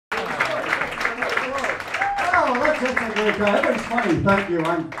such a great guy. Everybody's funny. Thank you.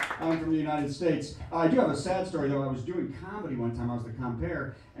 I'm from the United States. I do have a sad story, though. I was doing comedy one time. I was the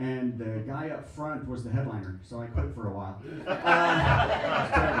compere, and the guy up front was the headliner, so I quit for a while.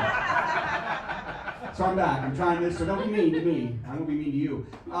 So I'm back. I'm trying this, so don't be mean to me. I won't be mean to you.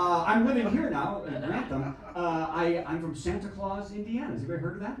 I'm living here now in Grantham. I'm from Santa Claus, Indiana. Has anybody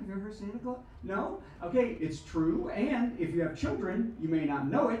heard of that? Have you ever heard of Santa Claus? No? Okay, it's true. And if you have children, you may not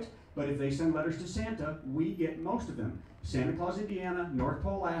know it, but if they send letters to Santa, we get most of them. Santa Claus, Indiana, North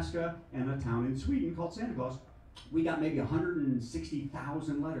Pole, Alaska, and a town in Sweden called Santa Claus. We got maybe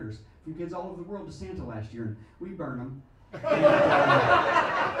 160,000 letters from kids all over the world to Santa last year, and we burn them. And,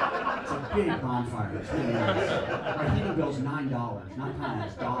 it's a big bonfire. It's really nice. Our heating bill's $9, not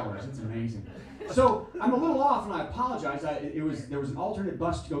pounds, dollars. It's amazing. So I'm a little off, and I apologize. There was an alternate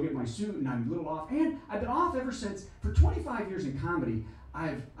bus to go get my suit, and I'm a little off. And I've been off ever since. For 25 years in comedy,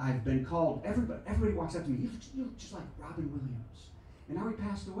 I've been called. Everybody walks up to me. You look just like Robin Williams. And now he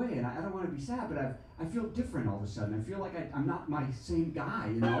passed away, and I don't want to be sad, but I feel different all of a sudden. I feel like I'm not my same guy,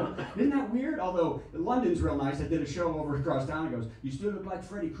 you know? Isn't that weird? Although London's real nice. I did a show over across town and goes, "You still look like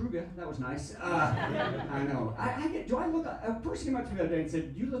Freddy Krueger." That was nice. I know. A person came up to me the other day and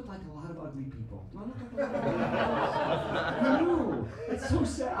said, "You look like a lot of ugly people." Do I look like a lot of ugly people? No. It's so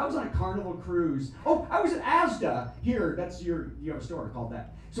sad. I was on a Carnival cruise. Oh, I was at Asda. Here, you have a store called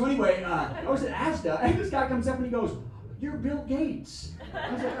that. So anyway, I was at Asda, and this guy comes up and he goes, "You're Bill Gates."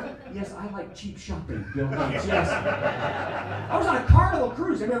 I was like, "Yes, I like cheap shopping, Bill Gates, yes." I was on a Carnival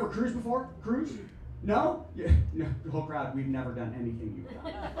cruise. Have you ever cruised before? Cruise? No? Yeah, the whole crowd, we've never done anything you've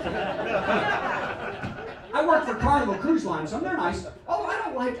done. I work for Carnival Cruise Line, so they're nice. Oh, I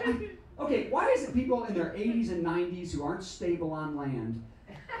don't like... Okay, why is it people in their 80s and 90s who aren't stable on land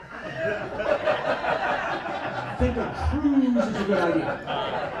think a cruise is a good idea?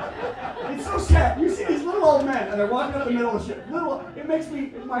 It's so sad. You see these little old men, and they're walking up the middle of the ship. It makes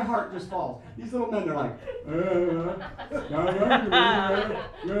my heart just falls. These little men, they're like,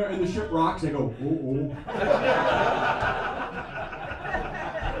 and the ship rocks. They go, oh, oh.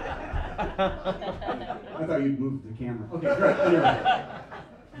 I thought you'd move the camera. Okay, great. Anyway.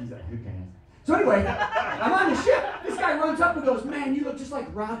 He's like, okay. So anyway, I'm on the ship. This guy runs up and goes, "Man, you look just like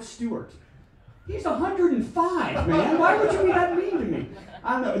Rod Stewart." He's 105, man. Why would you be that mean to me?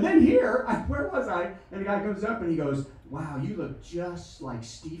 I don't know. And then here, where was I? And the guy comes up and he goes, "Wow, you look just like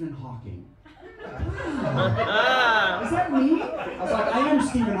Stephen Hawking." Wow. Is that me? I was like, "I am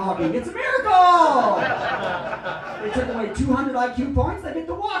Stephen Hawking. It's a miracle!" They took away 200 IQ points. They get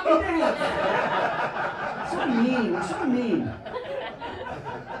to walk and dance. So mean. We're so mean.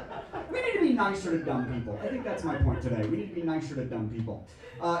 We need to be nicer to dumb people. I think that's my point today. We need to be nicer to dumb people.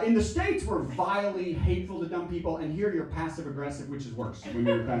 In the States, we're vilely hateful to dumb people, and here you're passive-aggressive, which is worse when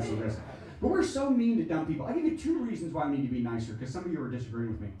you're passive-aggressive. But we're so mean to dumb people. I'll give you 2 reasons why we need to be nicer, because some of you are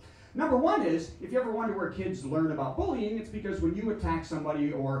disagreeing with me. Number 1 is, if you ever wonder where kids learn about bullying, it's because when you attack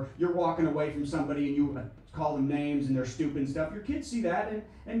somebody or you're walking away from somebody and you call them names and they're stupid and stuff, your kids see that,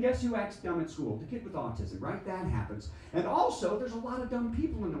 and guess who acts dumb at school? The kid with autism, right? That happens. And also, there's a lot of dumb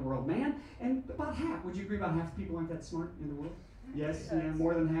people in the world, man, and about half. Would you agree about half the people aren't that smart in the world? Yes, yeah,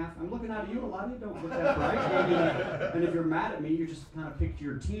 more than half. I'm looking at you. A lot of you don't look that bright. And if you're mad at me, you just kind of picked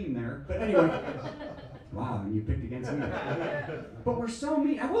your team there. But anyway, wow, and you picked against me. But we're so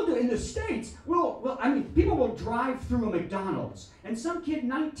mean. I will do in the States. People will drive through a McDonald's, and some kid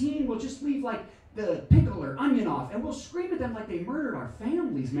 19 will just leave like the pickle or onion off, and we'll scream at them like they murdered our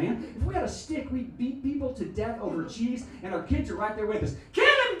families, man. If we had a stick, we'd beat people to death over cheese, and our kids are right there with us. "Kill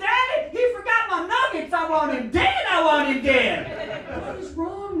him, Daddy! He forgot my nuggets! I want him dead! I want him dead!" What is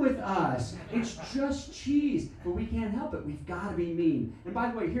wrong with us? It's just cheese, but we can't help it. We've got to be mean. And by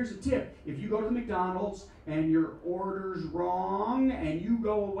the way, here's a tip. If you go to the McDonald's and your order's wrong and you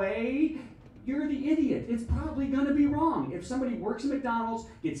go away, you're the idiot. It's probably going to be wrong. If somebody works at McDonald's,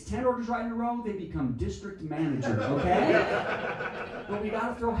 gets 10 orders right in a row, they become district manager, okay? But we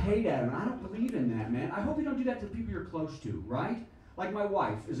got to throw hate at them. I don't believe in that, man. I hope you don't do that to people you're close to, right? Like my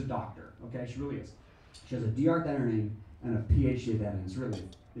wife is a doctor, okay? She really is. She has a DR at her name and a PhD at that, and it's really,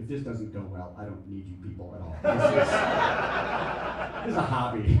 if this doesn't go well, I don't need you people at all. This is a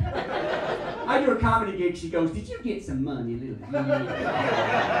hobby. I do a comedy gig, she goes, "Did you get some money, little dude?" Look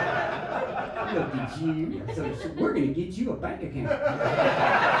at you. So we're going to get you a bank account.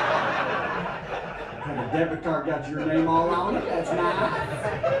 Have a debit card got your name all on it. That's nice.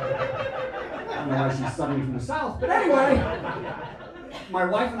 I don't know why she's suddenly from the South, but anyway. My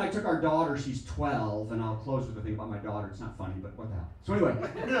wife and I took our daughter, she's 12, and I'll close with the thing about my daughter. It's not funny, but what the hell. So anyway,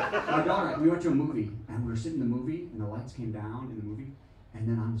 my daughter, we went to a movie, and we were sitting in the movie, and the lights came down in the movie, And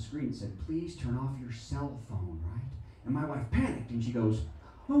then on the screen it said, please turn off your cell phone, right? And my wife panicked and she goes,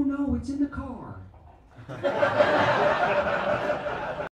 oh no, it's in the car.